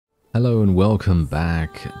Hello and welcome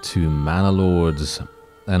back to Manor Lords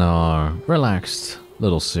and our relaxed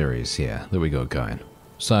little series here that we got going.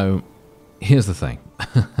 So, here's the thing.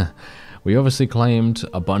 We obviously claimed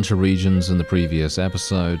a bunch of regions in the previous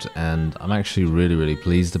episode, and I'm actually really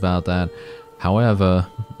pleased about that. However,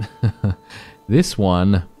 this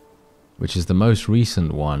one, which is the most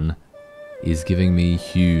recent one, is giving me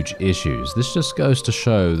huge issues. This just goes to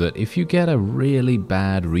show that if you get a really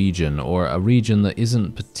bad region, or a region that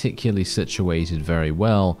isn't particularly situated very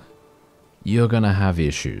well, you're gonna have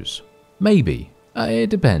issues. Maybe. It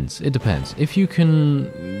depends. It depends. If you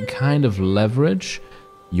can kind of leverage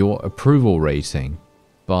your approval rating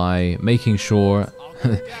by making sure...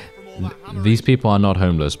 These people are not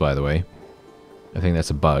homeless, by the way. I think that's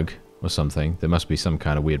a bug or something. There must be some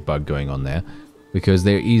kind of weird bug going on there, because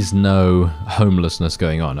there is no homelessness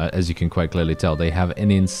going on. As you can quite clearly tell, they have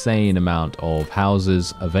an insane amount of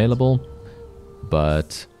houses available,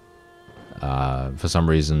 but for some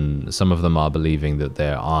reason, some of them are believing that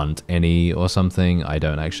there aren't any or something. I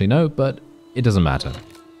don't actually know, but it doesn't matter.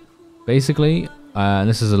 Basically, and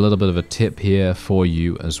this is a little bit of a tip here for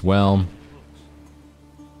you as well,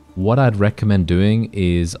 what I'd recommend doing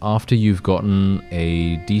is, after you've gotten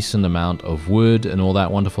a decent amount of wood and all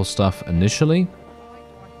that wonderful stuff initially,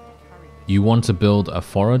 you want to build a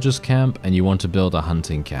forager's camp and you want to build a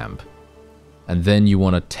hunting camp. And then you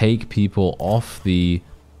want to take people off the,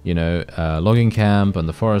 logging camp and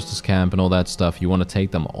the forester's camp and all that stuff. You want to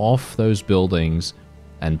take them off those buildings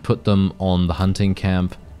and put them on the hunting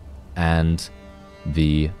camp and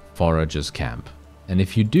the forager's camp. And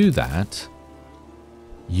if you do that,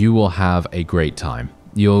 you will have a great time.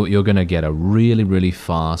 You're going to get a really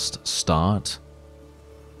fast start.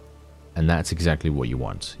 And that's exactly what you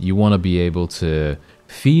want. You want to be able to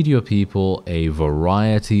feed your people a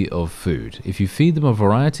variety of food. If you feed them a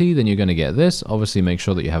variety, then you're going to get this. Obviously, make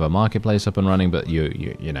sure that you have a marketplace up and running, but you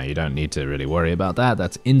don't need to really worry about that.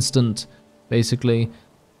 That's instant, basically.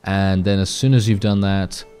 And then as soon as you've done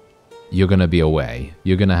that, you're going to be away.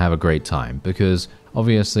 You're going to have a great time, because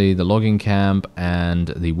obviously the logging camp and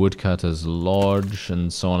the woodcutter's lodge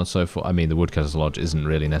and so on and so forth. I mean, the woodcutter's lodge isn't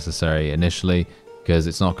really necessary initially, because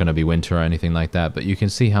it's not going to be winter or anything like that, but you can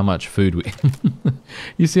see how much food we...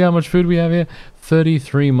 You see how much food we have here?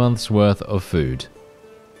 33 months worth of food.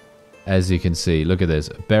 As you can see, look at this.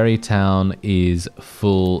 Berry Town is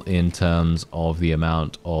full in terms of the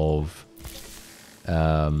amount of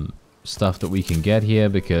stuff that we can get here,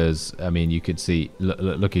 because, I mean, you could see...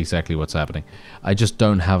 Look exactly what's happening. I just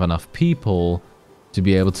don't have enough people to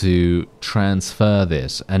be able to transfer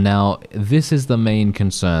this. And now this is the main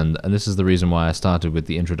concern, and this is the reason why I started with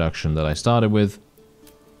the introduction that I started with.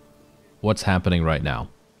 What's happening right now?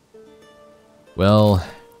 Well,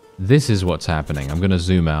 this is what's happening. I'm going to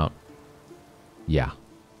zoom out. Yeah.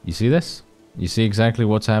 You see this? You see exactly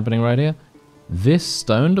what's happening right here? This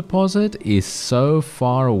stone deposit is so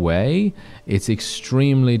far away, it's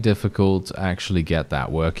extremely difficult to actually get that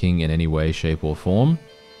working in any way, shape, or form.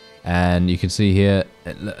 And you can see here,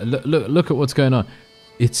 look at what's going on.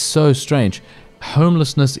 It's so strange.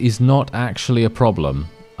 Homelessness is not actually a problem.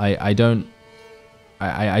 I don't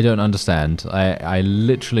understand. I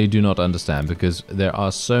literally do not understand, because there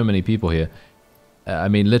are so many people here. I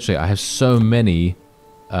mean, literally, I have so many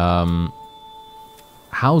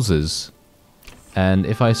houses. And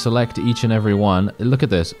if I select each and every one, look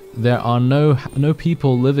at this. There are no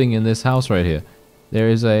people living in this house right here. There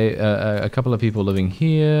is a couple of people living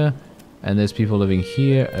here, and there's people living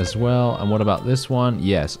here as well. And what about this one?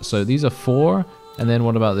 Yes. So these are 4. And then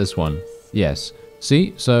what about this one? Yes.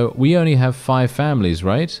 See? So we only have 5 families,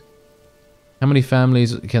 right? How many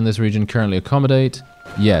families can this region currently accommodate?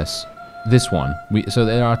 Yes. This one. So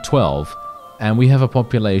there are 12. And we have a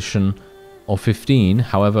population of 15.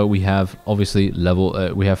 However, we have obviously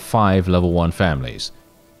we have 5 level 1 families.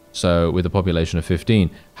 So with a population of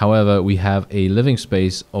 15. However, we have a living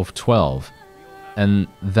space of 12. And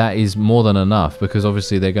that is more than enough, because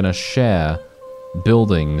obviously they're going to share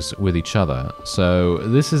buildings with each other. So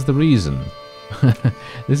this is the reason.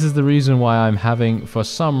 This is the reason why I'm having, for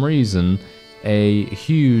some reason, a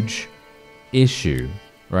huge issue,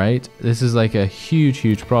 right? This is like a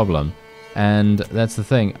huge problem. And that's the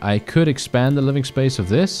thing. I could expand the living space of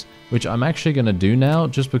this, which I'm actually going to do now,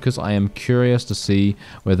 just because I am curious to see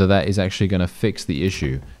whether that is actually going to fix the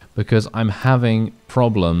issue. Because I'm having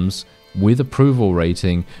problems with approval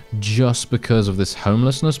rating just because of this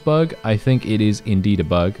homelessness bug. I think it is indeed a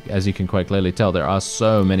bug. As you can quite clearly tell, there are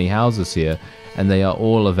so many houses here, and they are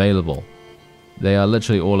all available. They are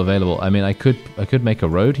literally all available. I mean, I could make a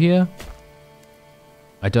road here.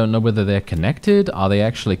 I don't know whether they're connected. Are they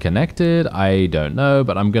actually connected? I don't know,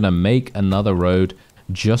 but I'm going to make another road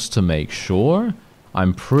just to make sure.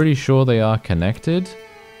 I'm pretty sure they are connected.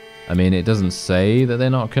 I mean, it doesn't say that they're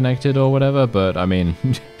not connected or whatever, but I mean,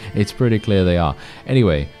 it's pretty clear they are.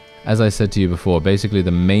 Anyway, as I said to you before, basically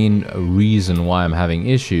the main reason why I'm having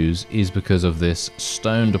issues is because of this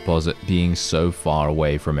stone deposit being so far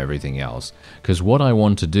away from everything else. Because what I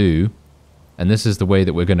want to do, and this is the way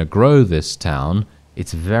that we're going to grow this town,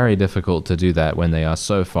 it's very difficult to do that when they are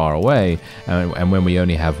so far away and when we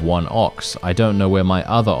only have one ox. I don't know where my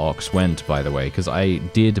other ox went, by the way, because I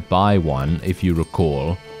did buy one, if you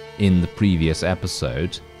recall, in the previous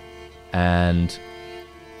episode, and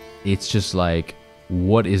it's just like,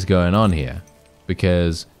 what is going on here?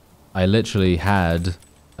 Because I literally had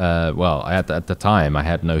well, at the time I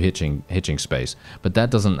had no hitching space, but that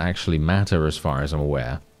doesn't actually matter as far as I'm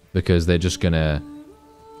aware, because they're just gonna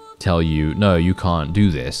tell you, no, you can't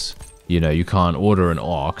do this, you know, you can't order an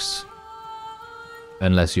ox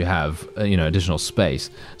unless you have, you know, additional space.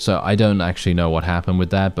 So I don't actually know what happened with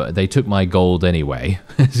that, but they took my gold anyway,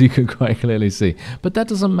 as you can quite clearly see. But that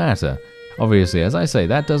doesn't matter. Obviously, as I say,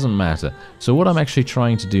 that doesn't matter. So what I'm actually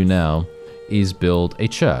trying to do now is build a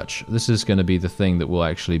church. This is going to be the thing that will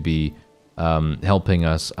actually be helping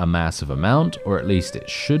us a massive amount, or at least it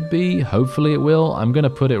should be. Hopefully it will. I'm going to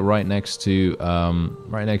put it right next to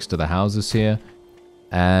the houses here.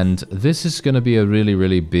 And this is going to be a really,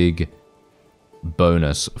 really big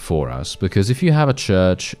bonus for us, because if you have a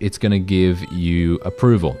church, it's going to give you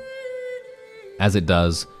approval, as it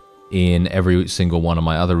does in every single one of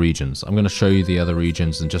my other regions. I'm going to show you the other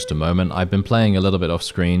regions in just a moment. I've been playing a little bit off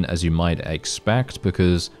screen, as you might expect,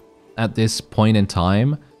 because at this point in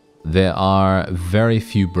time, there are very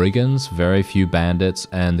few brigands, very few bandits,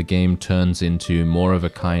 and the game turns into more of a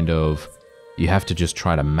kind of, you have to just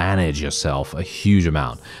try to manage yourself a huge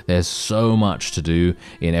amount. There's so much to do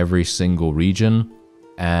in every single region,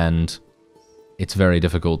 and it's very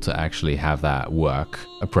difficult to actually have that work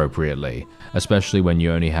appropriately, especially when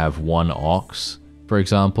you only have one ox, for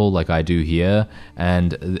example, like I do here.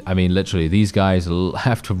 And I mean, literally, these guys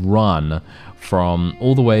have to run from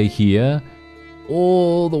all the way here,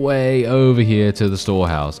 all the way over here to the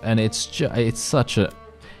storehouse, and it's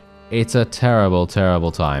a terrible,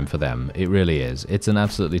 terrible time for them. It really is. It's an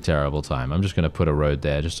absolutely terrible time. I'm just going to put a road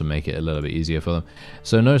there just to make it a little bit easier for them.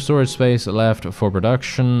 So no storage space left for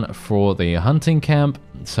production for the hunting camp.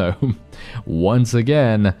 So once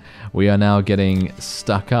again, we are now getting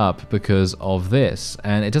stuck up because of this.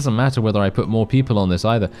 And it doesn't matter whether I put more people on this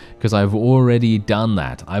either, because I've already done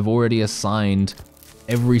that. I've already assigned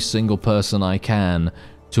every single person I can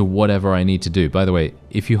to whatever I need to do. By the way,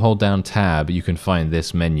 if you hold down tab, you can find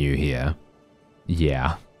this menu here.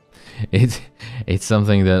 Yeah, it's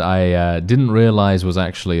something that I didn't realize was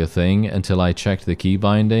actually a thing until I checked the key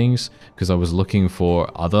bindings, because I was looking for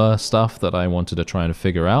other stuff that I wanted to try and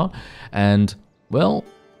figure out. And, well,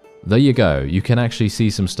 there you go. You can actually see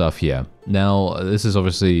some stuff here. Now, this is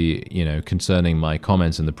obviously, you know, concerning my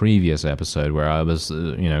comments in the previous episode where I was,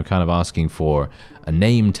 you know, kind of asking for a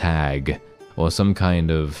name tag or some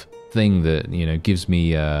kind of thing that, you know, gives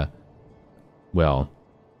me, well,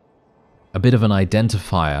 a bit of an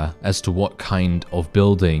identifier as to what kind of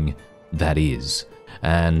building that is.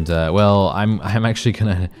 And, well, I'm actually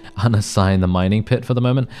going to unassign the mining pit for the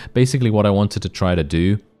moment. Basically, what I wanted to try to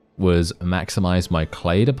do was maximize my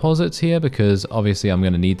clay deposits here, because obviously I'm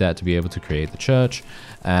going to need that to be able to create the church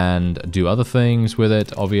and do other things with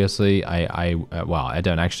it. Obviously, well, I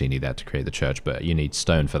don't actually need that to create the church, but you need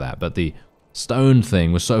stone for that. But the stone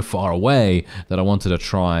thing was so far away that I wanted to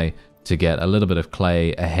try to get a little bit of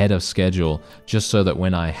clay ahead of schedule, just so that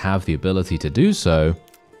when I have the ability to do so,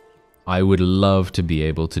 I would love to be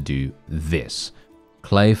able to do this.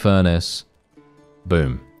 Clay furnace,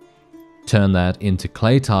 boom. Turn that into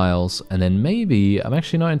clay tiles, and then maybe, I'm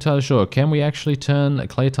actually not entirely sure, can we actually turn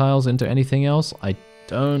clay tiles into anything else? I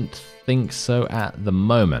don't think so at the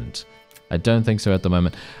moment. I don't think so at the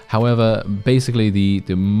moment. However, basically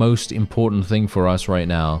the most important thing for us right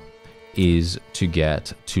now is to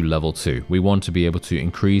get to level 2. We want to be able to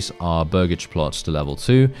increase our burgage plots to level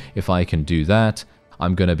 2. If I can do that,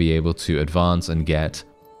 I'm going to be able to advance and get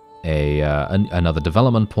another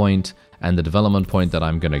development point. And the development point that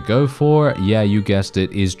I'm going to go for, yeah, you guessed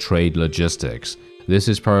it, is trade logistics. This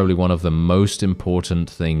is probably one of the most important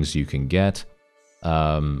things you can get.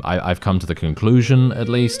 I've come to the conclusion, at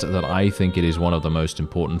least, that I think it is one of the most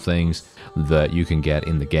important things that you can get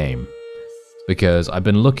in the game. Because I've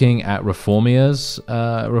been looking at Reformia's,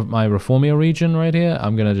 my Reformia region right here.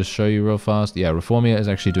 I'm going to just show you real fast. Yeah, Reformia is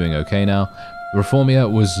actually doing okay now. Reformia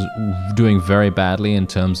was doing very badly in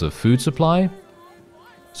terms of food supply.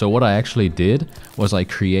 So what I actually did was I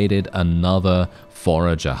created another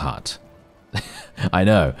forager hut. I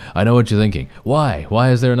know what you're thinking. Why?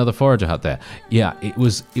 Why is there another forager hut there? Yeah, it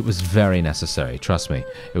was very necessary. Trust me,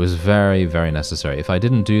 it was very, very necessary. If I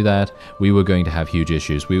didn't do that, we were going to have huge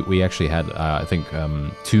issues. We actually had, I think,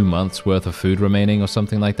 2 months worth of food remaining or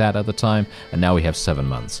something like that at the time, and now we have 7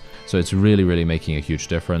 months. So it's really, really making a huge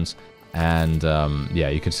difference. And yeah,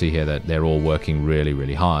 you can see here that they're all working really,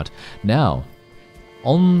 really hard. Now,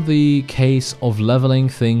 on the case of leveling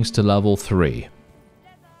things to level 3.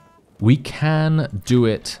 We can do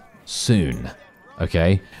it soon,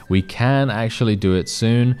 okay? We can actually do it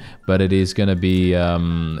soon, but it is going to be,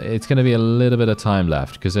 it's going to be a little bit of time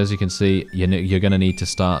left, because as you can see, you're going to need to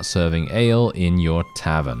start serving ale in your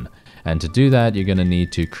tavern. And to do that, you're going to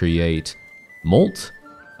need to create malt.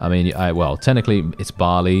 I mean, well, technically it's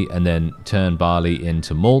barley, and then turn barley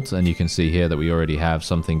into malt, and you can see here that we already have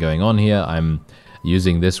something going on here. I'm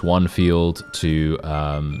using this one field to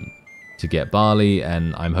get barley,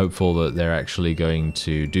 and I'm hopeful that they're actually going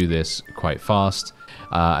to do this quite fast.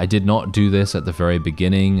 I did not do this at the very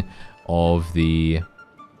beginning of the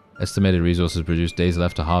estimated resources produced, days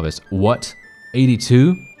left to harvest. What?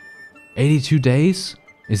 82? 82 days?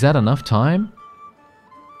 Is that enough time?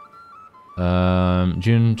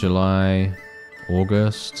 June, July,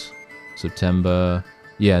 August, September.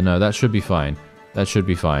 Yeah, no, that should be fine. That should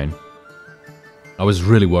be fine. I was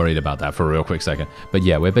really worried about that for a real quick second. But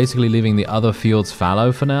yeah, we're basically leaving the other fields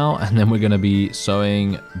fallow for now, and then we're going to be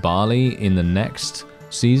sowing barley in the next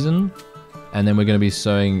season. And then we're going to be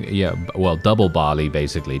sowing, yeah, well, double barley,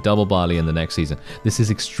 basically. Double barley in the next season. This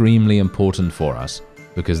is extremely important for us,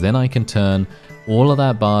 because then I can turn all of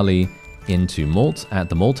that barley into malt at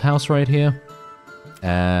the malt house right here.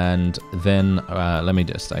 And then, let me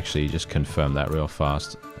just actually just confirm that real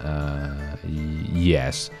fast.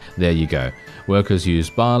 Yes, there you go. Workers use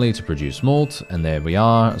barley to produce malt, and there we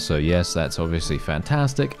are. So yes, that's obviously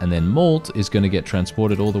fantastic. And then malt is going to get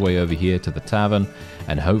transported all the way over here to the tavern,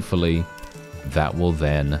 and hopefully that will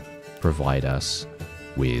then provide us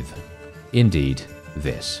with, indeed,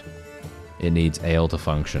 this. It needs ale to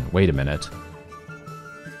function. Wait a minute.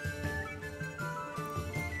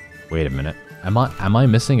 Wait a minute. Am I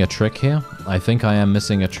missing a trick here? I think I am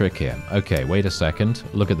missing a trick here. Okay, wait a second.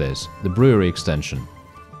 Look at this. The brewery extension.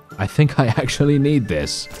 I think I actually need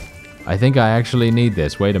this. I think I actually need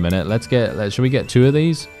this. Wait a minute. Should we get 2 of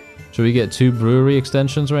these? Should we get 2 brewery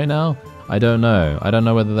extensions right now? I don't know. I don't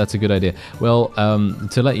know whether that's a good idea. Well,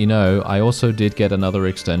 to let you know, I also did get another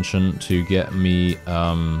extension to get me,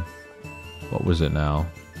 what was it now?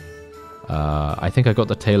 I think I got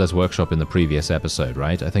the Tailor's Workshop in the previous episode,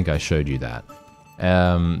 right? I think I showed you that.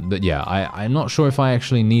 But yeah, I'm not sure if I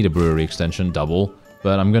actually need a brewery extension double,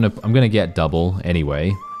 but I'm gonna get double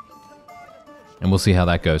anyway, and we'll see how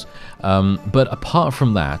that goes. But apart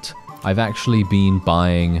from that, I've actually been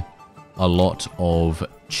buying a lot of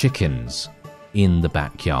chickens in the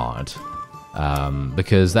backyard,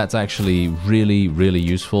 because that's actually really, really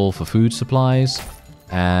useful for food supplies,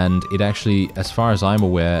 and it actually, as far as I'm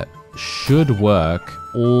aware, should work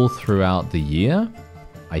all throughout the year,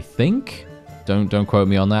 I think. Don't quote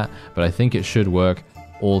me on that, but I think it should work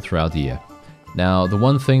all throughout the year. Now, the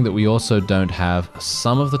one thing that we also don't have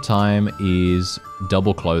some of the time is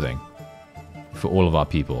double clothing for all of our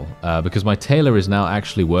people, because my tailor is now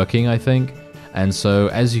actually working, I think. And so,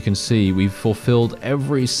 as you can see, we've fulfilled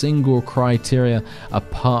every single criteria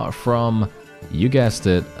apart from, you guessed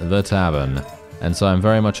it, the tavern. And so I'm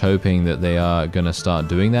very much hoping that they are going to start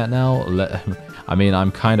doing that now. I mean,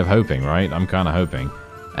 I'm kind of hoping, right? I'm kind of hoping.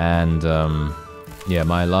 And, yeah,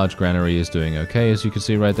 my large granary is doing okay, as you can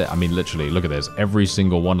see right there. I mean, literally, look at this. Every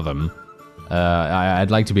single one of them. I'd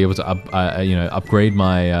like to be able to, upgrade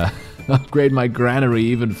my... upgrade my granary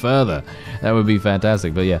even further. That would be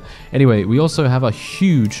fantastic. But yeah, anyway, we also have a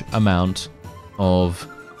huge amount of...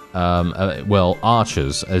 well,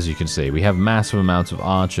 archers, as you can see. We have massive amounts of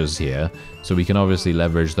archers here, so we can obviously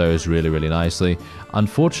leverage those really, really nicely.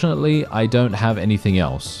 Unfortunately, I don't have anything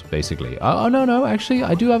else, basically. Oh, no, actually,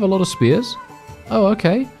 I do have a lot of spears. Oh,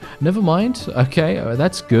 okay. Never mind. Okay,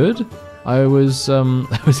 that's good. I was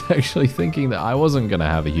actually thinking that I wasn't going to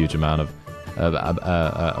have a huge amount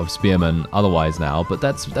of spearmen otherwise now, but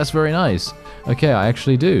that's very nice. Okay, I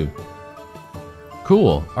actually do.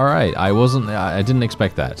 Cool. All right. I didn't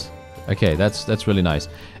expect that. Okay, that's really nice.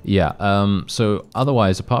 Yeah. So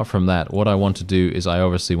otherwise, apart from that, what I want to do is I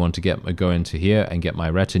obviously want to go into here and get my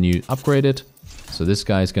retinue upgraded. So this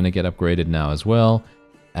guy's going to get upgraded now as well.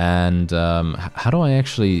 And how do I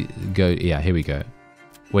actually go? Yeah, here we go.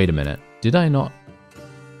 Wait a minute. Did I not?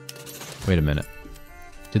 Wait a minute.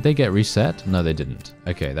 Did they get reset? No, they didn't.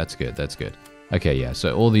 Okay, that's good. That's good. Okay, yeah.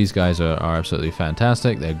 So all these guys are absolutely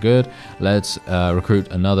fantastic. They're good. Let's recruit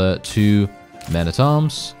another 2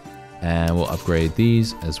 men-at-arms. And we'll upgrade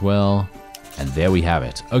these as well. And there we have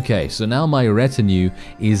it. Okay, so now my retinue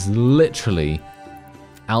is literally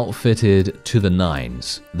outfitted to the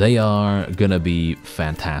nines. They are gonna be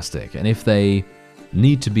fantastic. And if they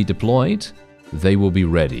need to be deployed, they will be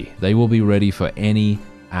ready. They will be ready for any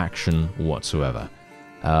action whatsoever.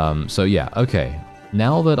 So yeah, okay.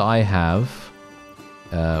 Now that I have...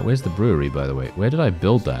 where's the brewery, by the way? Where did I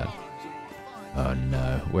build that? Oh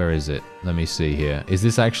no, where is it? Let me see here. Is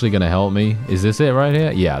this actually going to help me? Is this it right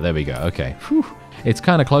here? Yeah, there we go. Okay. Whew. It's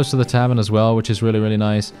kind of close to the tavern as well, which is really, really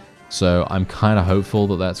nice. So I'm kind of hopeful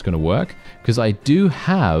that that's going to work. Because I do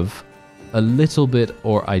have a little bit,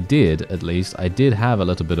 or I did at least, I did have a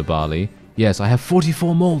little bit of barley. Yes, I have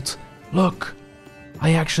 44 malt. Look,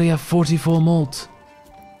 I actually have 44 malt.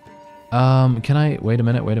 Can I, wait a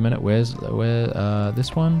minute, where,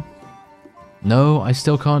 this one? No, I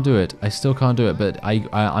still can't do it. I still can't do it, but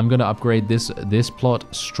I'm going to upgrade this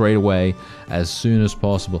plot straight away as soon as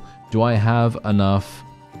possible. Do I have enough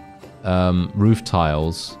roof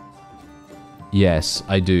tiles? Yes,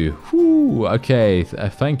 I do. Whew, okay,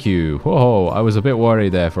 thank you. Whoa, I was a bit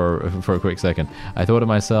worried there for a quick second. I thought to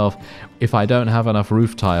myself, if I don't have enough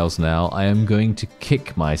roof tiles now, I am going to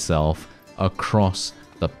kick myself across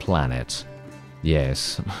the planet.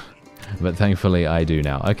 Yes. But thankfully I do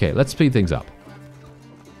now. Okay, let's speed things up.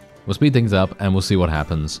 We'll speed things up and we'll see what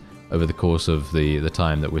happens over the course of the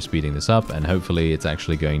time that we're speeding this up, and hopefully it's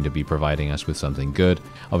actually going to be providing us with something good.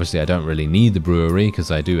 Obviously I don't really need the brewery because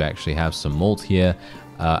I do actually have some malt here.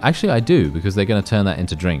 Actually I do, because they're going to turn that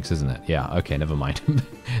into drinks, isn't it? Yeah, okay, never mind.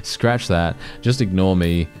 Scratch that. Just ignore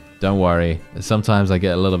me. Don't worry. Sometimes I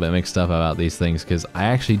get a little bit mixed up about these things because I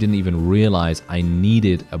actually didn't even realize I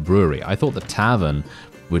needed a brewery. I thought the tavern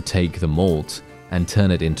would take the malt and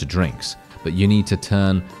turn it into drinks. But you need to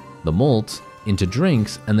turn the malt into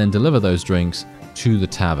drinks and then deliver those drinks to the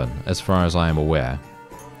tavern, as far as I am aware.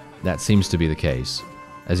 That seems to be the case.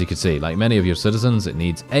 As you can see, like many of your citizens, it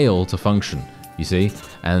needs ale to function, you see?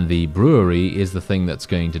 And the brewery is the thing that's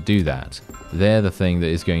going to do that. They're the thing that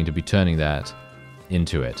is going to be turning that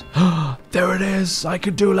into it. There it is! I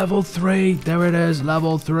could do level 3! There it is,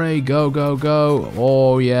 level 3! Go, go, go!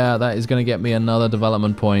 Oh yeah, that is going to get me another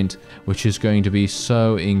development point, which is going to be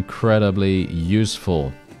so incredibly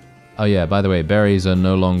useful. Oh yeah, by the way, berries are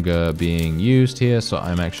no longer being used here, so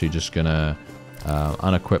I'm actually just going to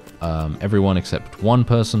unequip everyone except one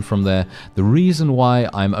person from there. The reason why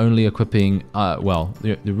I'm only equipping...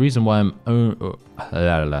 the reason why I'm...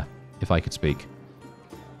 if I could speak.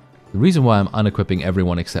 The reason why I'm unequipping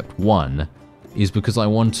everyone except one is because I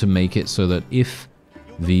want to make it so that if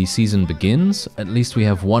the season begins, at least we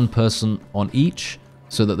have one person on each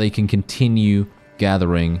so that they can continue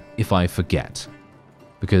gathering if I forget.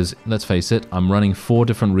 Because, let's face it, I'm running 4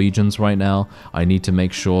 different regions right now. I need to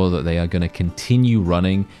make sure that they are going to continue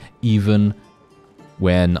running even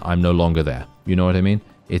when I'm no longer there. You know what I mean?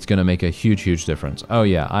 It's going to make a huge, huge difference. Oh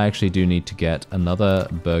yeah, I actually do need to get another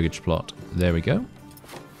burgage plot. There we go.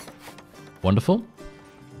 Wonderful.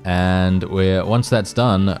 And once that's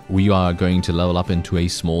done, we are going to level up into a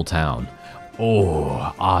small town.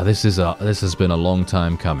 This has been a long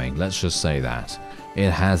time coming. Let's just say that. It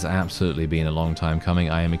has absolutely been a long time coming.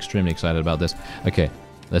 I am extremely excited about this. Okay,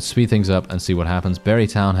 let's speed things up and see what happens.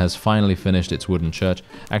 Berrytown has finally finished its wooden church.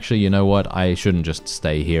 Actually, you know what? I shouldn't just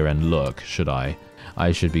stay here and look, should I?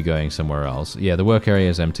 I should be going somewhere else. Yeah, the work area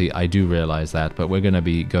is empty. I do realize that, but we're going to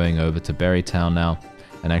be going over to Berrytown now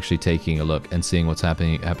and actually taking a look and seeing what's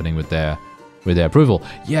happening with their approval.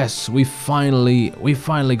 Yes, we finally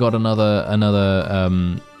got another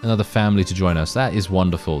family to join us. That is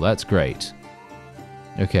wonderful. That's great.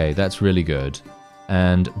 Okay, that's really good.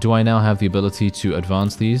 And do I now have the ability to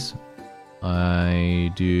advance these?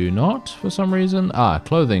 I do not, for some reason.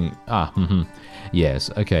 Clothing.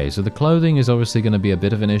 Yes, okay, so the clothing is obviously going to be a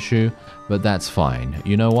bit of an issue, but that's fine.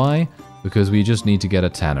 You know why? Because we just need to get a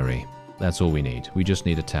tannery. That's all we need. We just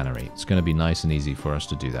need a tannery. It's going to be nice and easy for us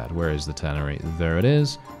to do that. Where is the tannery? There it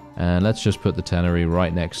is. And let's just put the tannery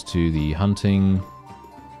right next to the hunting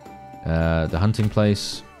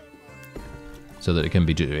place, so that it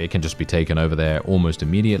can just be taken over there almost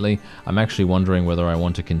immediately. I'm actually wondering whether I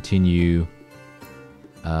want to continue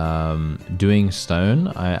doing stone.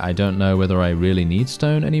 I don't know whether I really need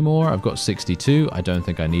stone anymore. I've got 62. I don't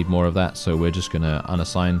think I need more of that, so we're just going to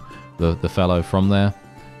unassign the fellow from there.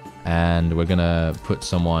 And we're going to put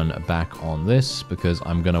someone back on this because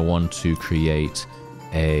I'm going to want to create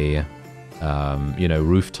a you know,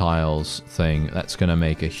 roof tiles thing. That's going to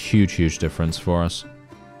make a huge, huge difference for us.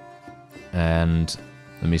 And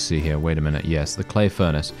let me see here. Wait a minute. Yes, the clay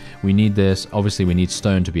furnace. We need this. Obviously, we need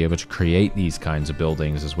stone to be able to create these kinds of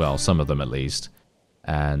buildings as well. Some of them, at least.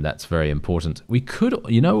 And that's very important. We could,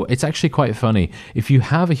 you know, it's actually quite funny. If you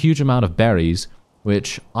have a huge amount of berries,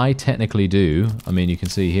 which I technically do. I mean, you can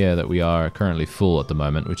see here that we are currently full at the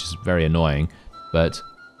moment, which is very annoying. But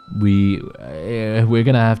we're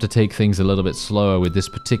going to have to take things a little bit slower with this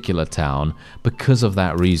particular town because of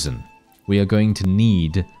that reason. We are going to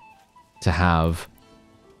need to have,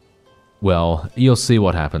 well, you'll see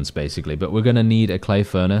what happens basically, but we're going to need a clay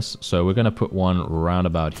furnace. So we're going to put one round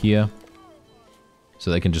about here so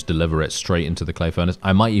they can just deliver it straight into the clay furnace.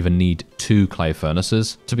 I might even need 2 clay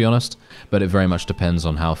furnaces, to be honest, but it very much depends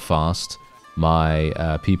on how fast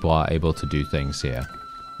my people are able to do things here.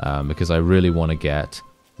 Because I really want to get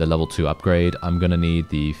the level 2 upgrade. I'm going to need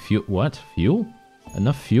the fuel. What? Fuel?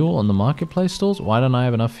 Enough fuel on the marketplace stalls? Why don't I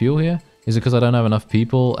have enough fuel here? Is it because I don't have enough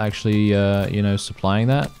people actually, you know, supplying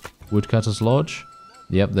that? Woodcutter's Lodge?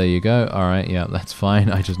 Yep, there you go. All right, yeah, that's fine.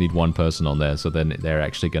 I just need 1 person on there, so then they're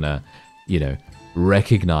actually going to, you know,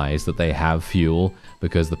 recognize that they have fuel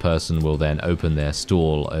because the person will then open their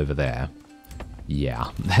stall over there. Yeah,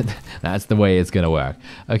 that's the way it's going to work.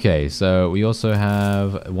 Okay, so we also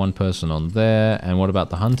have 1 person on there. And what about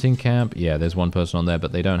the hunting camp? Yeah, there's 1 person on there,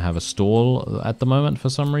 but they don't have a stall at the moment for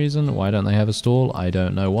some reason. Why don't they have a stall? I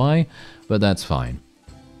don't know why, but that's fine.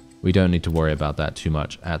 We don't need to worry about that too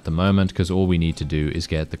much at the moment because all we need to do is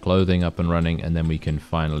get the clothing up and running, and then we can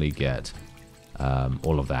finally get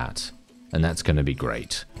all of that. And that's going to be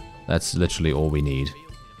great. That's literally all we need.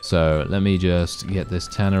 So let me just get this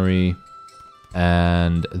tannery.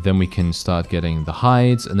 And then we can start getting the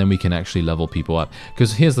hides. And then we can actually level people up.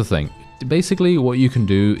 Because here's the thing. Basically what you can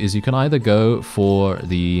do is you can either go for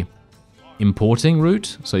the importing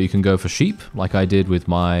route. So you can go for sheep, like I did with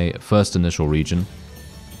my first initial region.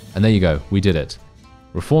 And there you go. We did it.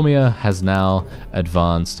 Reformia has now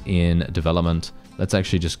advanced in development. Let's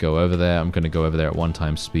actually just go over there. I'm going to go over there at 1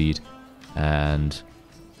 times speed. And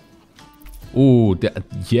ooh,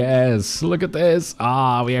 yes, look at this.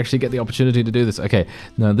 Ah, we actually get the opportunity to do this. Okay,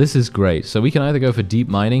 now this is great. So we can either go for deep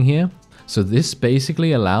mining here. So this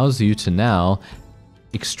basically allows you to now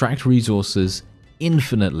extract resources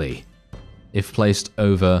infinitely if placed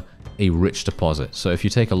over a rich deposit. So if you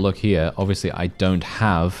take a look here, obviously I don't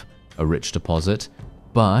have a rich deposit,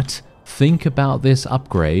 but think about this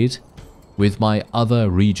upgrade with my other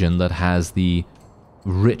region that has the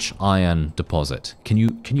rich iron deposit. Can you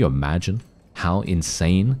imagine how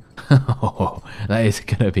insane? that is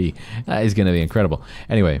gonna be incredible.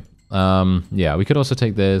 Anyway, yeah, we could also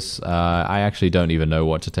take this. I actually don't even know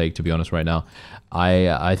what to take, to be honest, right now.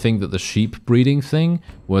 I think that the sheep breeding thing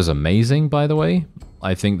was amazing, by the way.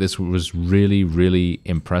 I think this was really, really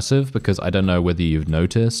impressive because I don't know whether you've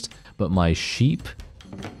noticed, but my sheep,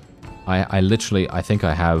 I think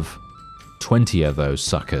I have 20 of those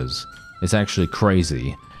suckers. It's actually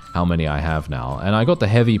crazy how many I have now. And I got the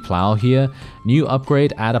heavy plow here. New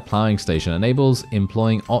upgrade, add a plowing station. Enables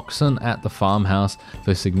employing oxen at the farmhouse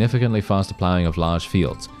for significantly faster plowing of large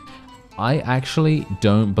fields. I actually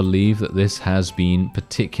don't believe that this has been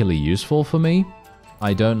particularly useful for me.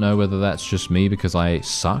 I don't know whether that's just me because I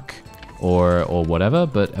suck or whatever,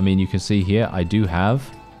 but I mean, you can see here I do have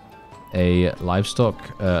a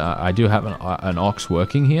livestock, I do have an ox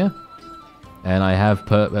working here. And I have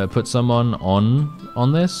put someone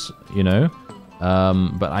on this, you know,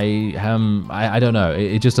 but I don't know.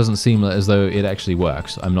 It just doesn't seem as though it actually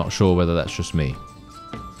works. I'm not sure whether that's just me.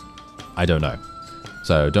 I don't know.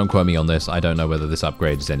 So don't quote me on this. I don't know whether this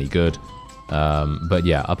upgrade is any good. But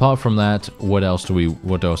yeah, apart from that, what else do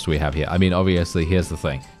we have here? I mean, obviously, here's the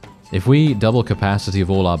thing. If we double capacity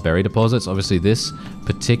of all our berry deposits, obviously this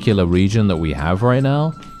particular region that we have right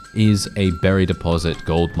now is a berry deposit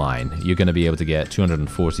gold mine. You're going to be able to get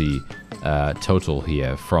 240 total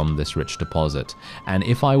here from this rich deposit. And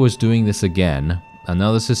if I was doing this again, and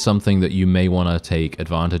now this is something that you may want to take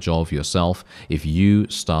advantage of yourself, if you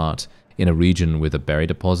start in a region with a berry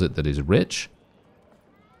deposit that is rich,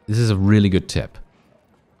 this is a really good tip.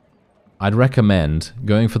 I'd recommend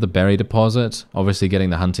going for the berry deposit, obviously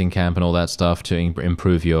getting the hunting camp and all that stuff to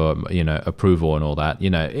improve your, you know, approval and all that.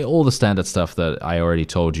 You know, all the standard stuff that I already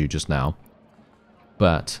told you just now.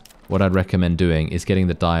 But what I'd recommend doing is getting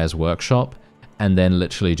the dyer's workshop and then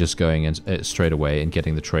literally just going in, straight away and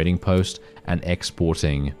getting the trading post and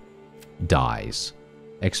exporting dyes.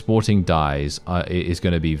 Exporting dyes is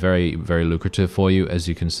going to be very, very lucrative for you. As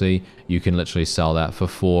you can see, you can literally sell that for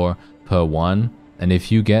 4 per 1. And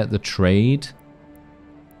if you get the trade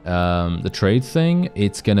the trade thing,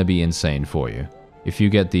 it's going to be insane for you. If you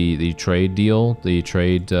get the trade deal, the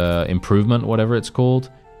trade improvement, whatever it's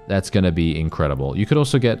called, that's going to be incredible. You could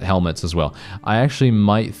also get helmets as well. I actually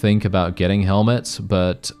might think about getting helmets,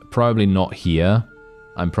 but probably not here.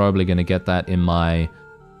 I'm probably going to get that in my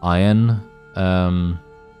iron,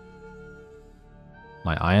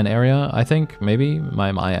 area, I think, maybe.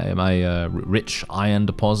 My rich iron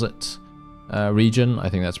deposit region. I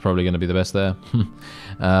think that's probably going to be the best there.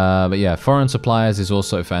 But yeah, foreign suppliers is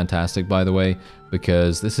also fantastic, by the way,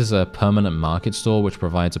 because this is a permanent market store which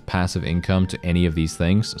provides a passive income to any of these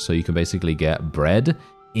things. So you can basically get bread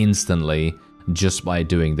instantly just by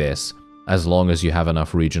doing this, as long as you have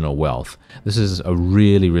enough regional wealth. This is a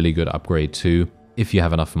really, really good upgrade too, if you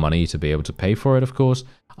have enough money to be able to pay for it, of course.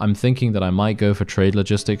 I'm thinking that I might go for trade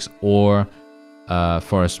logistics or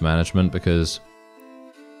forest management, because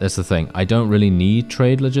that's the thing. I don't really need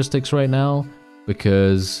trade logistics right now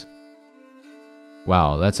because,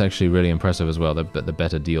 wow, that's actually really impressive as well, the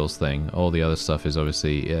better deals thing. All the other stuff is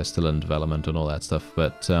obviously still in development and all that stuff,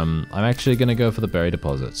 but I'm actually going to go for the berry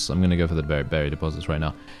deposits. I'm going to go for the berry deposits right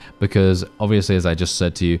now because, obviously, as I just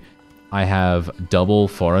said to you, I have double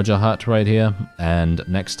forager hut right here, and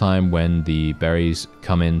next time when the berries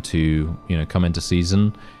come into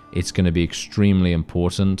season, it's going to be extremely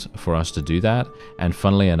important for us to do that. And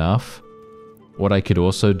funnily enough, what I could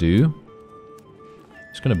also do,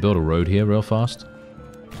 just going to build a road here real fast.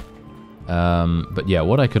 But yeah,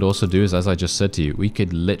 what I could also do is, as I just said to you, we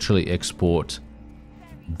could literally export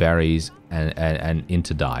berries and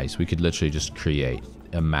into dyes. We could literally just create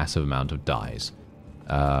a massive amount of dyes.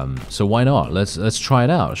 So why not? Let's try it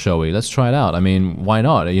out, shall we? Let's try it out. I mean, why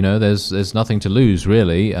not? You know, there's nothing to lose,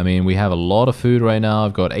 really. I mean, we have a lot of food right now.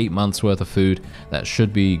 I've got 8 months worth of food. That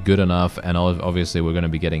should be good enough, and obviously we're going to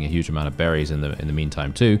be getting a huge amount of berries in the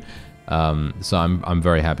meantime too. So I'm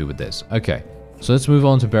very happy with this. Okay, so let's move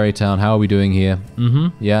on to Berrytown. How are we doing here?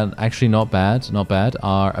 Yeah, actually not bad, not bad.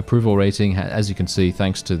 Our approval rating, as you can see,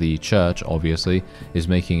 thanks to the church, obviously, is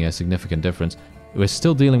making a significant difference. We're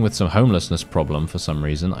still dealing with some homelessness problem for some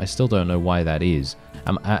reason. I still don't know why that is.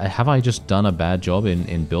 Have I just done a bad job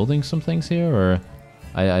in building some things here, or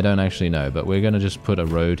I don't actually know. But we're going to just put a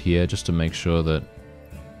road here just to make sure that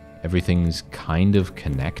everything's kind of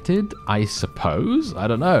connected, I suppose. I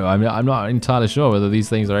don't know. I'm not entirely sure whether these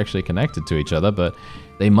things are actually connected to each other, but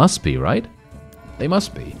they must be, right? They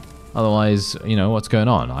must be. Otherwise, you know, what's going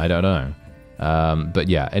on? I don't know. But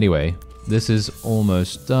yeah, anyway, this is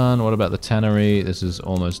almost done. What about the tannery? This is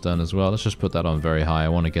almost done as well. Let's just put that on very high. I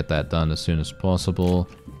want to get that done as soon as possible.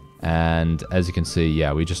 And as you can see,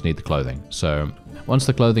 yeah, we just need the clothing. So once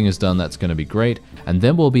the clothing is done, that's going to be great. And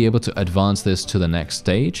then we'll be able to advance this to the next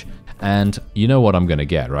stage. And you know what I'm going to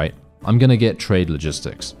get, right? I'm going to get trade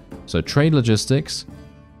logistics. So trade logistics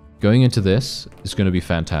going into this is going to be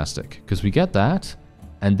fantastic, because we get that,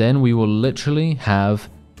 and then we will literally have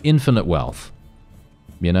infinite wealth.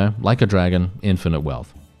 You know, like a dragon, infinite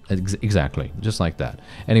wealth. Exactly, just like that.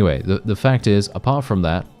 Anyway, the fact is, apart from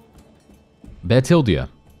that, Bertildia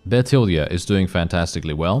is doing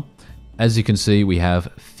fantastically well. As you can see, we have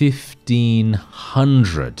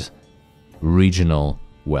 1,500 regional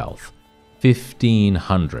wealth.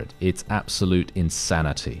 1,500. It's absolute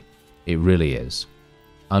insanity. It really is.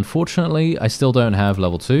 Unfortunately, I still don't have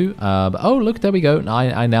level 2. But, oh, look, there we go.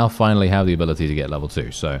 I now finally have the ability to get level 2.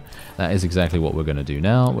 So that is exactly what we're going to do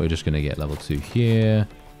now. We're just going to get level 2 here.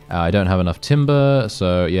 I don't have enough timber.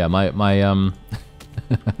 So, yeah, my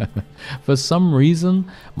for some reason,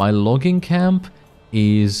 my logging camp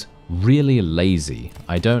is really lazy.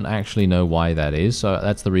 I don't actually know why that is. So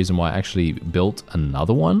that's the reason why I actually built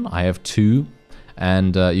another one. I have 2.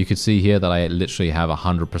 And you can see here that I literally have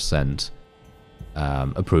 100%.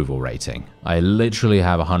 Approval rating. I literally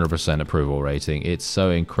have 100% approval rating. It's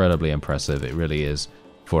so incredibly impressive. It really is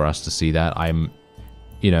for us to see that. I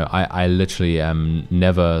literally am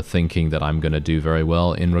never thinking that I'm going to do very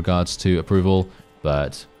well in regards to approval,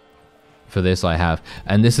 but for this I have.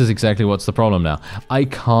 And this is exactly what's the problem now. I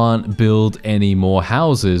can't build any more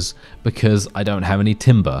houses because I don't have any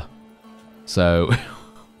timber. So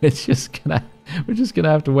it's just gonna we're just going to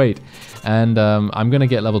have to wait. And I'm going to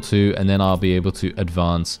get level 2, and then I'll be able to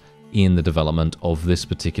advance in the development of this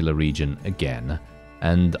particular region again.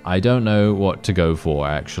 And I don't know what to go for,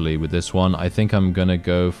 actually, with this one. I think I'm going to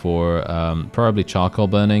go for probably charcoal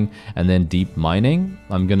burning and then deep mining.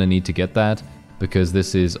 I'm going to need to get that because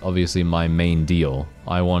this is obviously my main deal.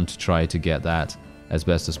 I want to try to get that as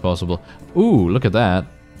best as possible. Ooh, look at that.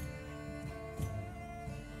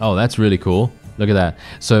 Oh, that's really cool. Look at that.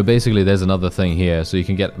 So basically there's another thing here. So you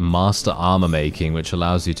can get master armor making, which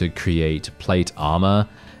allows you to create plate armor.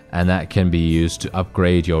 and that can be used to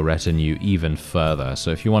upgrade your retinue even further.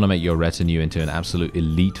 So if you want to make your retinue into an absolute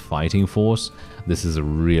elite fighting force, this is a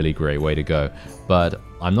really great way to go. But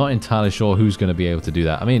I'm not entirely sure who's going to be able to do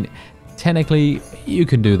that. I mean, technically, you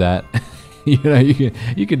can do that. You know,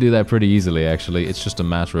 you can do that pretty easily, actually. It's just a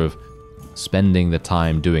matter of spending the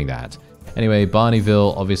time doing that. Anyway,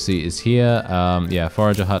 Barneyville obviously is here. Yeah,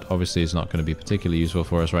 Forager Hut obviously is not going to be particularly useful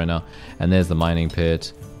for us right now. And there's the mining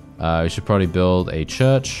pit. We should probably build a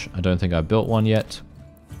church. I don't think I've built one yet.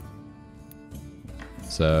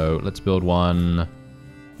 So let's build one,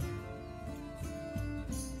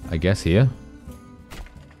 I guess, here.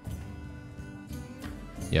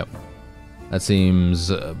 Yep. That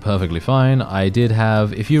seems perfectly fine. I did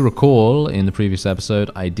have, if you recall, in the previous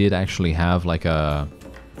episode, I did actually have like a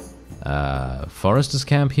forester's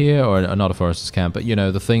camp here, or not a forester's camp, but you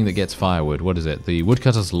know, the thing that gets firewood. What is it? The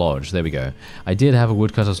woodcutter's lodge. There we go. I did have a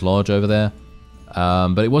woodcutter's lodge over there,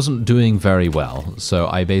 but it wasn't doing very well. So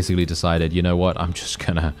I basically decided, you know what? I'm just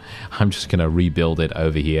gonna rebuild it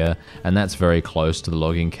over here, and that's very close to the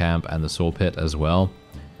logging camp and the saw pit as well.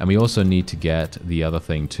 And we also need to get the other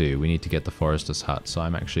thing too. We need to get the forester's hut. So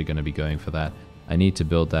I'm actually going to be going for that. I need to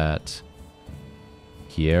build that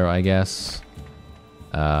here, I guess.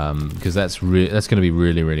 Because that's going to be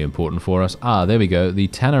really, really important for us. Ah, there we go. The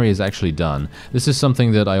tannery is actually done. This is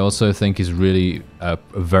something that I also think is really a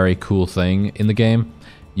very cool thing in the game.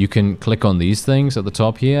 You can click on these things at the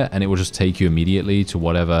top here, and it will just take you immediately to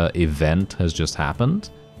whatever event has just happened.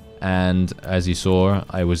 And as you saw,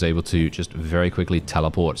 I was able to just very quickly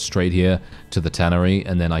teleport straight here to the tannery,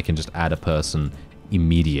 and then I can just add a person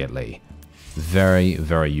immediately. Very,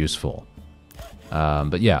 very useful.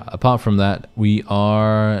 But yeah, apart from that, we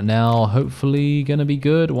are now hopefully going to be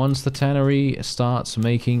good once the tannery starts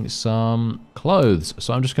making some clothes.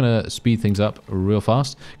 So I'm just going to speed things up real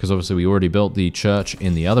fast, because obviously we already built the church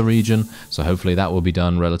in the other region, so hopefully that will be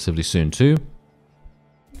done relatively soon too.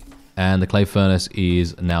 And the clay furnace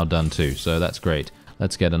is now done too, so that's great.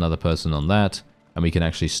 Let's get another person on that, and we can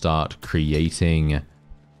actually start creating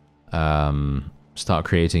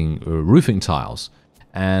roofing tiles.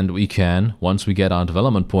 And we can, once we get our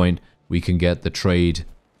development point, we can get the trade,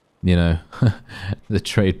 you know, the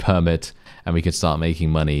trade permit, and we can start making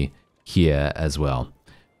money here as well.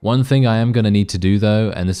 One thing I am going to need to do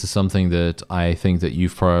though, and this is something that I think that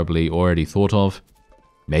you've probably already thought of,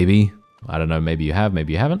 maybe, I don't know, maybe you have,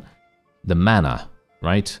 maybe you haven't. The manor,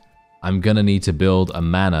 right? I'm gonna need to build a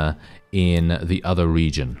manor in the other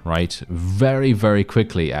region, right? Very, very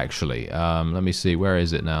quickly, actually. Let me see, where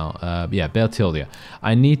is it now? Yeah, Bertildia.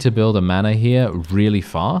 I need to build a manor here really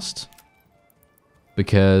fast,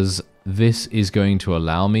 because this is going to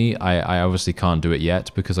allow me, I obviously can't do it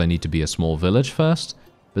yet because I need to be a small village first,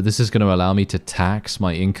 but this is going to allow me to tax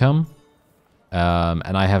my income,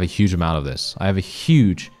 and I have a huge amount of this. I have a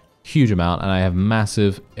huge amount, and I have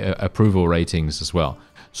massive approval ratings as well.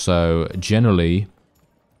 So generally,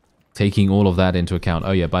 taking all of that into account,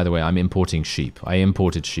 oh yeah, by the way, I'm importing sheep. I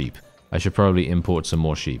imported sheep. I should probably import some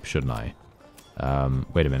more sheep, shouldn't I?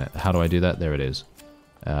 Wait a minute, how do I do that? There it is.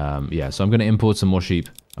 Yeah, so I'm going to import some more sheep.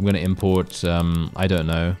 I'm going to import, I don't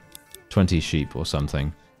know, 20 sheep or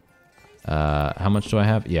something. How much do I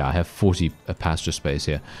have? Yeah, I have 40 pasture space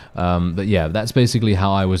here. But yeah, that's basically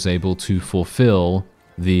how I was able to fulfill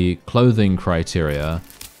the clothing criteria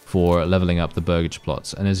for leveling up the burgage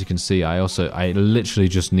plots. And as you can see, I literally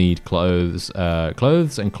just need clothes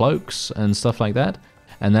and cloaks and stuff like that.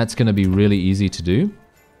 And that's going to be really easy to do.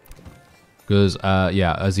 Because,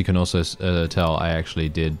 yeah, as you can also tell, I actually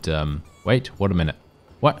did... wait, what a minute.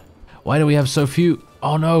 What? Why do we have so few?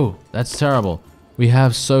 Oh no, that's terrible. We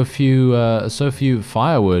have so few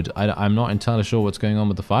firewood. I'm not entirely sure what's going on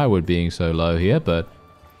with the firewood being so low here, but...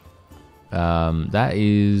 that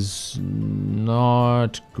is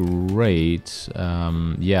not great.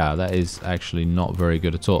 Yeah, that is actually not very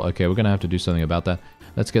good at all. Okay, we're gonna have to do something about that.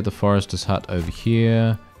 Let's get the forester's hut over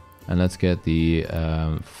here, and let's get the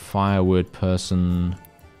firewood person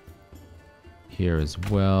here as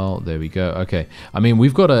well. There we go. Okay, I mean,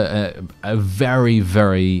 we've got a very,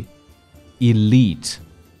 very elite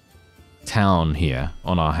town here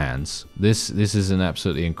on our hands. This is an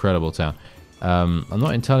absolutely incredible town. I'm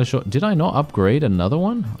not entirely sure. Did I not upgrade another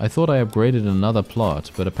one? I thought I upgraded another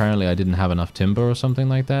plot, but apparently I didn't have enough timber or something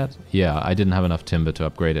like that. Yeah, I didn't have enough timber to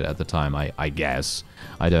upgrade it at the time, I guess.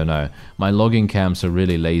 I don't know. My logging camps are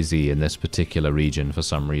really lazy in this particular region for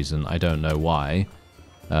some reason. I don't know why.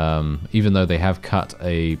 Even though they have cut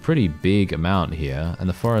a pretty big amount here, and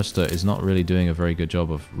the forester is not really doing a very good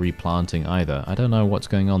job of replanting either. I don't know what's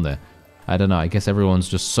going on there. I don't know. I guess everyone's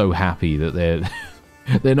just so happy that they're...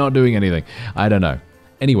 they're not doing anything. I don't know.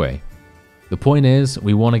 Anyway, the point is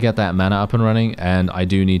we want to get that mana up and running, and I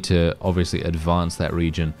do need to obviously advance that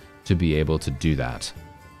region to be able to do that.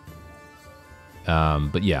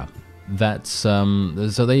 But yeah, that's so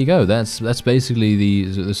there you go. That's basically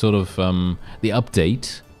the sort of the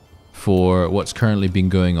update for what's currently been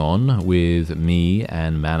going on with me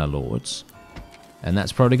and Manor Lords. And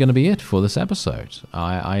that's probably going to be it for this episode.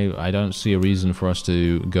 I don't see a reason for us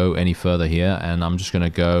to go any further here, and I'm just going to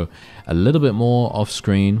go a little bit more off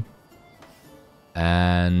screen,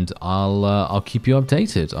 and I'll keep you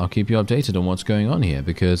updated. I'll keep you updated on what's going on here,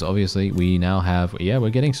 because obviously we now have, yeah,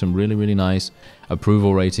 we're getting some really nice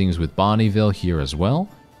approval ratings with Barneyville here as well,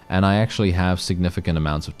 and I actually have significant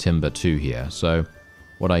amounts of timber too here. So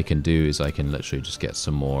what I can do is I can literally just get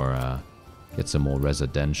some more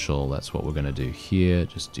residential. That's what we're going to do here.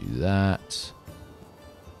 Just do that.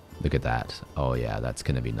 Look at that. Oh yeah, that's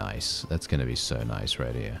going to be nice. That's going to be so nice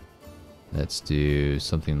right here. Let's do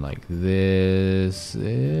something like this.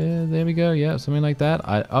 There we go. Yeah, something like that.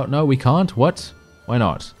 Oh, no, we can't. What? Why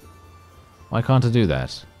not? Why can't I do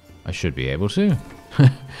that? I should be able to.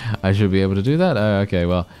 I should be able to do that. Oh, okay,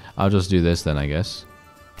 well, I'll just do this then, I guess.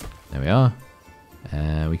 There we are.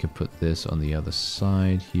 And we can put this on the other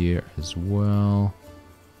side here as well.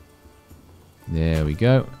 There we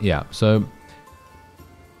go. Yeah, so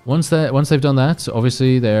once they've done that,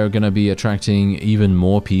 obviously they're going to be attracting even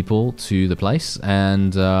more people to the place.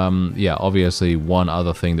 And yeah, obviously one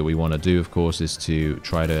other thing that we want to do, of course, is to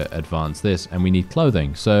try to advance this. And we need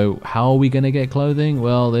clothing. So how are we going to get clothing?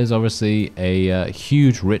 Well, there's obviously a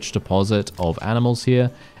huge rich deposit of animals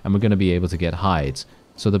here, and we're going to be able to get hides.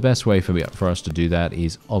 So the best way for us to do that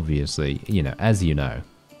is obviously, you know, as you know,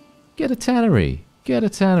 get a tannery. Get a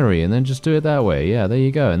tannery and then just do it that way. Yeah, there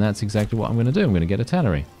you go. And that's exactly what I'm going to do. I'm going to get a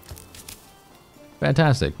tannery.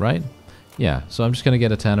 Fantastic, right? Yeah, so I'm just going to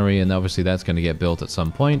get a tannery, and obviously that's going to get built at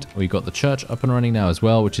some point. We've got the church up and running now as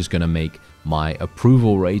well, which is going to make my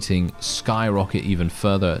approval rating skyrocket even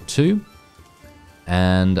further too.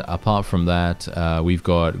 And apart from that, we've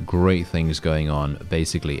got great things going on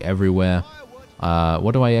basically everywhere.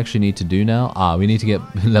 What do I actually need to do now? We need to get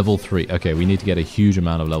level 3. Okay, we need to get a huge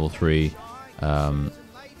amount of level 3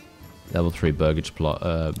 burgage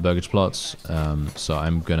plots. So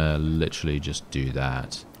I'm gonna literally just do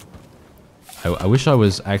that. I wish I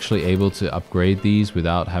was actually able to upgrade these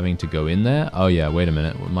without having to go in there. Oh yeah, wait a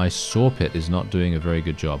minute. My saw pit is not doing a very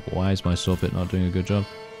good job. Why is my saw pit not doing a good job?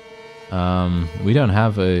 We don't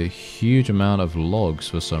have a huge amount of logs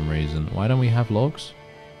for some reason. Why don't we have logs?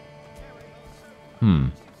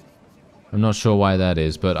 I'm not sure why that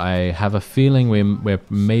is, but I have a feeling we're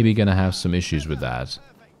maybe going to have some issues with that.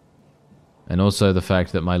 And also the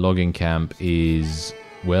fact that my logging camp is,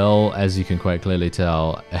 well, as you can quite clearly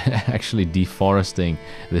tell, actually deforesting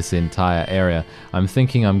this entire area. I'm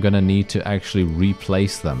thinking I'm going to need to actually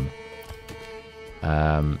replace them.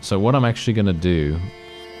 So what I'm actually going to do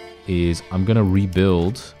is I'm going to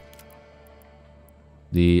rebuild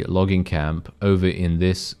the logging camp over in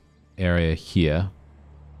this area here.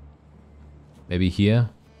 Maybe here.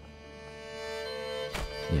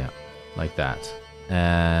 Yeah, like that.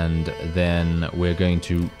 And then we're going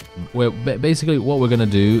to, well, basically what we're going to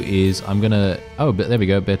do is I'm going to, oh, there we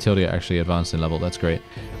go, Bertilda actually advanced in level, that's great.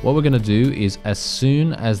 What we're going to do is as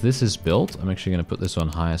soon as this is built, I'm actually going to put this on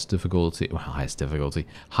highest difficulty, well,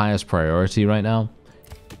 highest priority right now.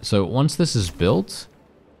 So once this is built,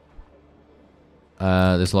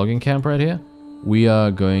 this logging camp right here, we are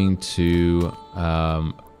going to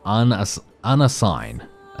unassign.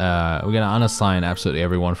 We're going to unassign absolutely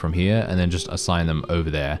everyone from here and then just assign them over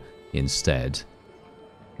there instead.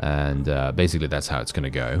 And basically that's how it's going to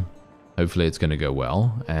go. Hopefully it's going to go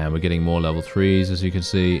well. And we're getting more level 3s, as you can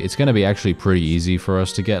see. It's going to be actually pretty easy for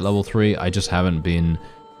us to get level 3. I just haven't been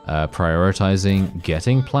prioritizing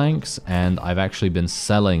getting planks, and I've actually been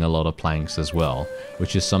selling a lot of planks as well,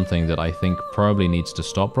 which is something that I think probably needs to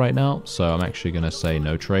stop right now. So I'm actually going to say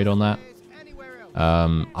no trade on that.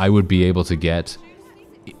 I would be able to get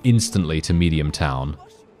instantly to medium town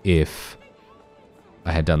if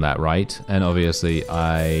I had done that right, and obviously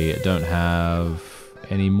I don't have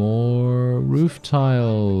any more roof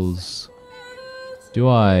tiles, do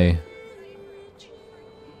I?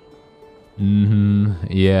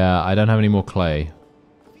 Yeah, I don't have any more clay,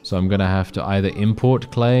 so I'm gonna have to either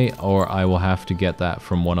import clay or I will have to get that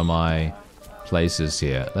from one of my places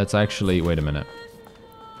here. Let's actually, wait a minute.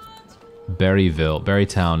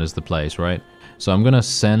 Berrytown is the place, right? So I'm gonna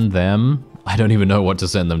send them, I don't even know what to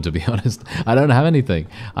send them, to be honest. I don't have anything.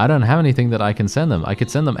 I don't have anything that I can send them. I could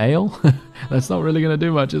send them ale. That's not really gonna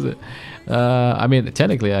do much, is it? I mean,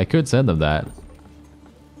 technically I could send them that.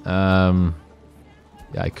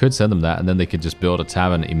 Yeah, I could send them that, and then they could just build a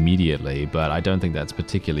tavern immediately, but I don't think that's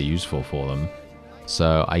particularly useful for them.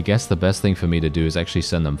 So I guess the best thing for me to do is actually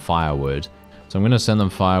send them firewood. So I'm going to send them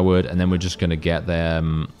firewood, and then we're just going to get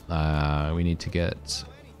them... we need to get...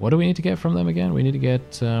 What do we need to get from them again? We need to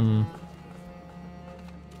get...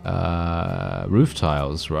 roof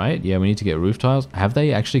tiles, right? Yeah, we need to get roof tiles. Have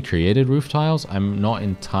they actually created roof tiles? I'm not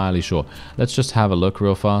entirely sure. Let's just have a look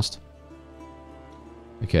real fast.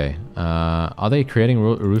 Okay, are they creating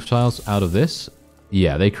roof tiles out of this?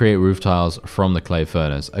 Yeah, they create roof tiles from the clay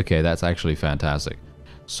furnace. Okay, that's actually fantastic.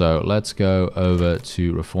 So let's go over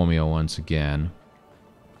to Reformia once again.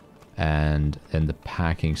 And then the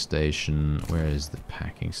packing station. Where is the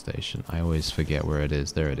packing station? I always forget where it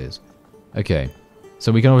is. There it is. Okay,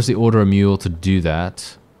 so we can obviously order a mule to do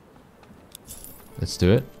that. Let's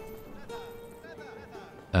do it.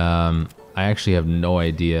 I actually have no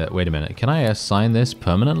idea. Wait a minute. Can I assign this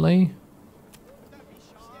permanently?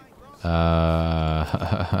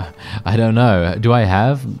 I don't know. Do I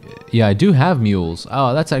have... Yeah, I do have mules.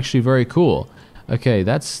 Oh, that's actually very cool. Okay,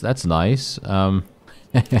 that's nice.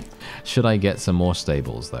 Should I get some more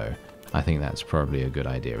stables, though? I think that's probably a good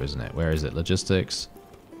idea, isn't it? Where is it? Logistics.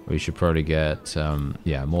 We should probably get,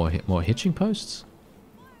 yeah, more hitching posts.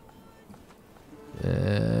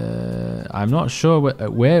 I'm not sure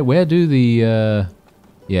where do the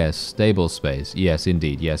yes, stable space. Yes,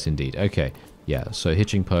 indeed. Yes, indeed. Okay. Yeah, so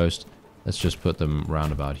hitching post. Let's just put them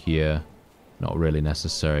round about here. Not really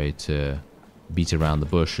necessary to beat around the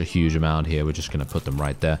bush a huge amount here. We're just going to put them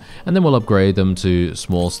right there. And then we'll upgrade them to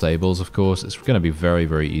small stables, of course. It's going to be very,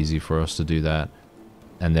 very easy for us to do that.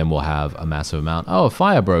 And then we'll have a massive amount. Oh, a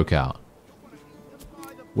fire broke out.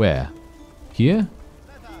 Where? Here?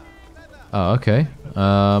 Oh, okay.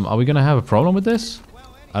 Are we going to have a problem with this?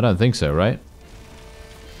 I don't think so, right?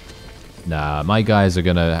 Nah, my guys are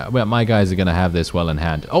gonna have this well in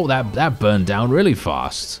hand. Oh, that burned down really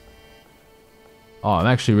fast. Oh, I'm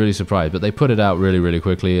actually really surprised, but they put it out really, really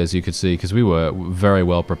quickly, as you could see, because we were very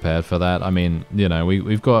well prepared for that. I mean, you know,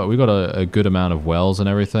 we've got a good amount of wells and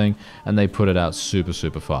everything, and they put it out super,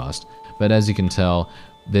 super fast. But as you can tell,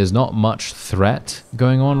 there's not much threat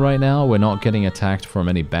going on right now. We're not getting attacked from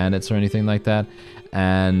any bandits or anything like that,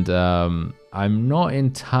 and I'm not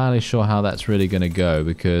entirely sure how that's really going to go,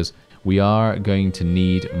 because we are going to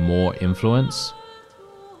need more influence.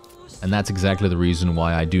 And that's exactly the reason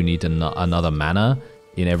why I do need another manor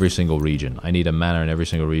in every single region. I need a manor in every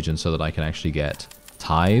single region so that I can actually get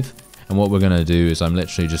tithe. And what we're going to do is I'm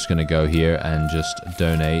literally just going to go here and just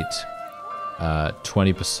donate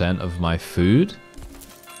 20% of my food,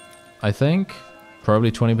 I think.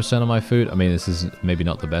 Probably 20% of my food. I mean, this is maybe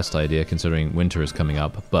not the best idea considering winter is coming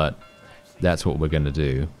up, but that's what we're going to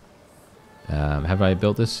do. Have I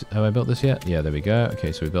built this? Have I built this yet? Yeah, there we go.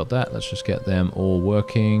 Okay, so we built that. Let's just get them all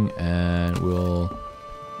working, and we'll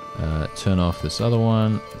turn off this other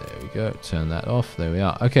one. There we go. Turn that off. There we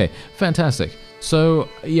are. Okay, fantastic. So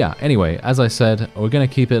yeah. Anyway, as I said, we're going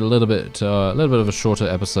to keep it a little bit of a shorter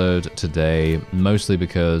episode today, mostly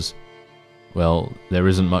because, well, there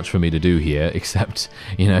isn't much for me to do here except,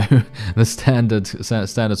 you know, the standard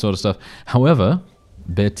sort of stuff. However,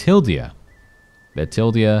 Bertildia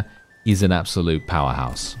is an absolute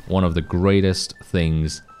powerhouse. One of the greatest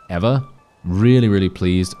things ever. Really, really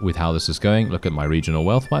pleased with how this is going. Look at my regional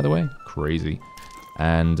wealth, by the way. Crazy.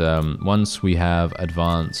 And once we have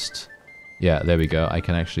advanced... Yeah, there we go. I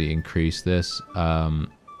can actually increase this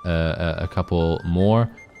a couple more.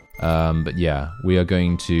 But yeah, we are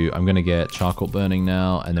going to... I'm going to get charcoal burning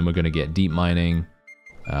now, and then we're going to get deep mining.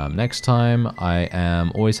 Next time, I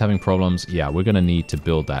am always having problems. Yeah, we're going to need to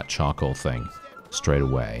build that charcoal thing straight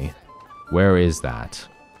away. Where is that?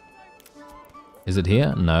 Is it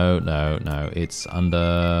here? No, no, no. It's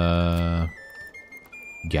under...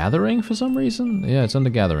 Gathering for some reason? Yeah, it's under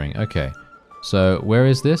gathering. Okay. So, where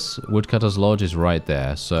is this? Woodcutter's Lodge is right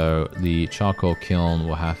there. So, the charcoal kiln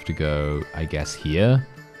will have to go, I guess, here.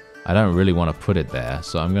 I don't really want to put it there.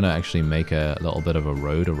 So, I'm going to actually make a little bit of a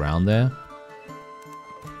road around there.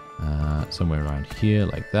 Somewhere around here,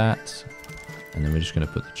 like that. And then we're just going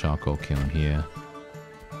to put the charcoal kiln here.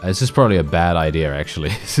 This is probably a bad idea, actually.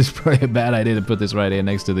 This is probably a bad idea to put this right here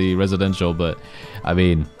next to the residential, but, I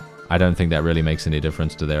mean, I don't think that really makes any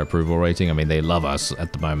difference to their approval rating. I mean, they love us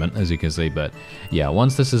at the moment, as you can see, but, yeah,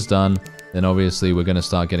 once this is done, then obviously we're going to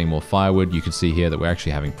start getting more firewood. You can see here that we're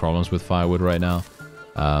actually having problems with firewood right now,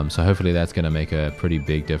 so hopefully that's going to make a pretty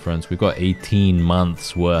big difference. We've got 18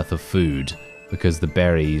 months worth of food, because the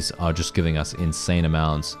berries are just giving us insane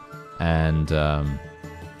amounts, and,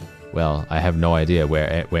 well, I have no idea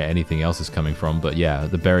where anything else is coming from, but yeah,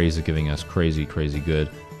 the berries are giving us crazy, crazy good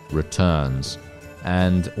returns.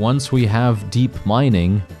 And once we have deep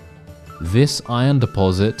mining, this iron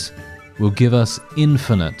deposit will give us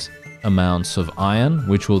infinite amounts of iron,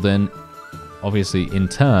 which will then obviously in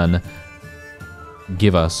turn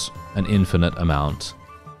give us an infinite amount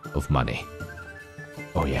of money.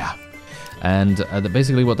 Oh yeah. And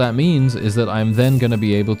basically what that means is that I'm then going to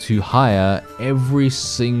be able to hire every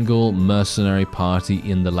single mercenary party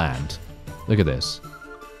in the land. Look at this.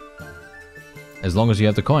 As long as you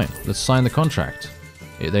have the coin. Let's sign the contract.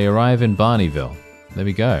 They arrive in Barneyville. There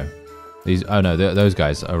we go. These, oh no, those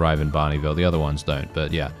guys arrive in Barneyville. The other ones don't,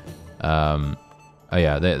 but yeah. Oh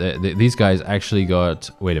yeah, these guys actually got...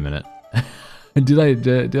 Wait a minute. Did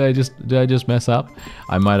I just mess up?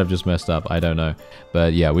 I might have just messed up. I don't know.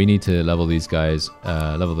 But yeah, we need to level these guys,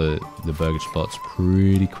 level the burgage plots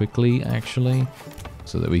pretty quickly, actually,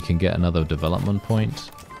 so that we can get another development point.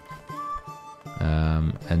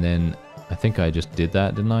 And then I think I just did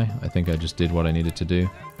that, didn't I? I think I just did what I needed to do.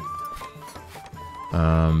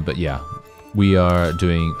 But yeah, we are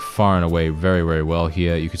doing far and away very, very well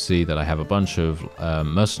here. You can see that I have a bunch of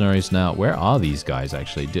mercenaries now. Where are these guys,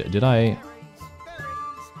 actually? Did I...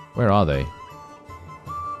 Where are they?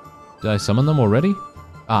 Did I summon them already?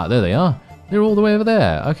 Ah, there they are. They're all the way over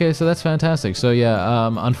there. Okay, so that's fantastic. So yeah,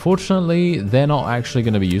 unfortunately, they're not actually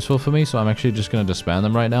going to be useful for me, so I'm actually just going to disband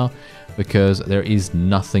them right now, because there is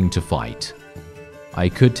nothing to fight. I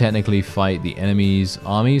could technically fight the enemy's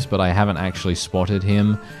armies, but I haven't actually spotted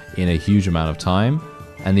him in a huge amount of time,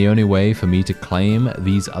 and the only way for me to claim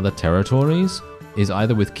these other territories is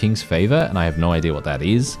either with King's Favor, and I have no idea what that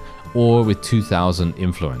is, or with 2000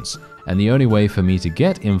 influence. And the only way for me to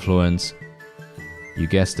get influence, you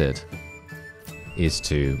guessed it, is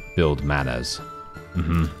to build manors.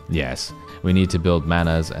 Yes, we need to build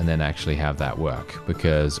manors and then actually have that work,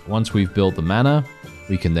 because once we've built the manor,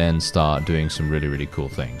 we can then start doing some really, really cool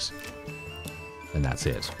things. And that's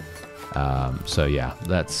it. So yeah,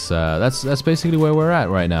 that's basically where we're at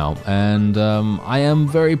right now, and I am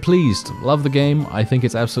very pleased. Love the game. I think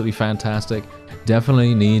it's absolutely fantastic.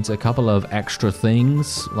 Definitely needs a couple of extra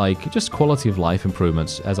things, like just quality of life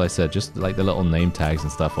improvements. As I said, just like the little name tags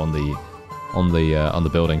and stuff on the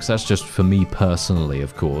buildings. That's just for me personally,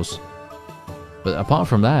 of course. But apart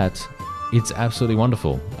from that, it's absolutely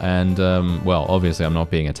wonderful. And well, obviously, I'm not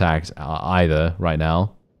being attacked either right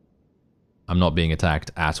now. I'm not being attacked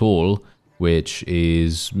at all, which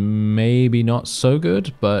is maybe not so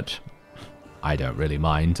good, but I don't really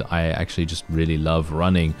mind. I actually just really love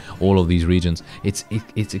running all of these regions. It's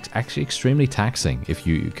actually extremely taxing, if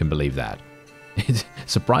you can believe that. It's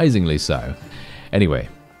surprisingly so. Anyway,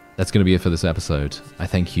 that's going to be it for this episode. I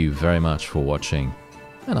thank you very much for watching,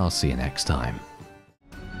 and I'll see you next time.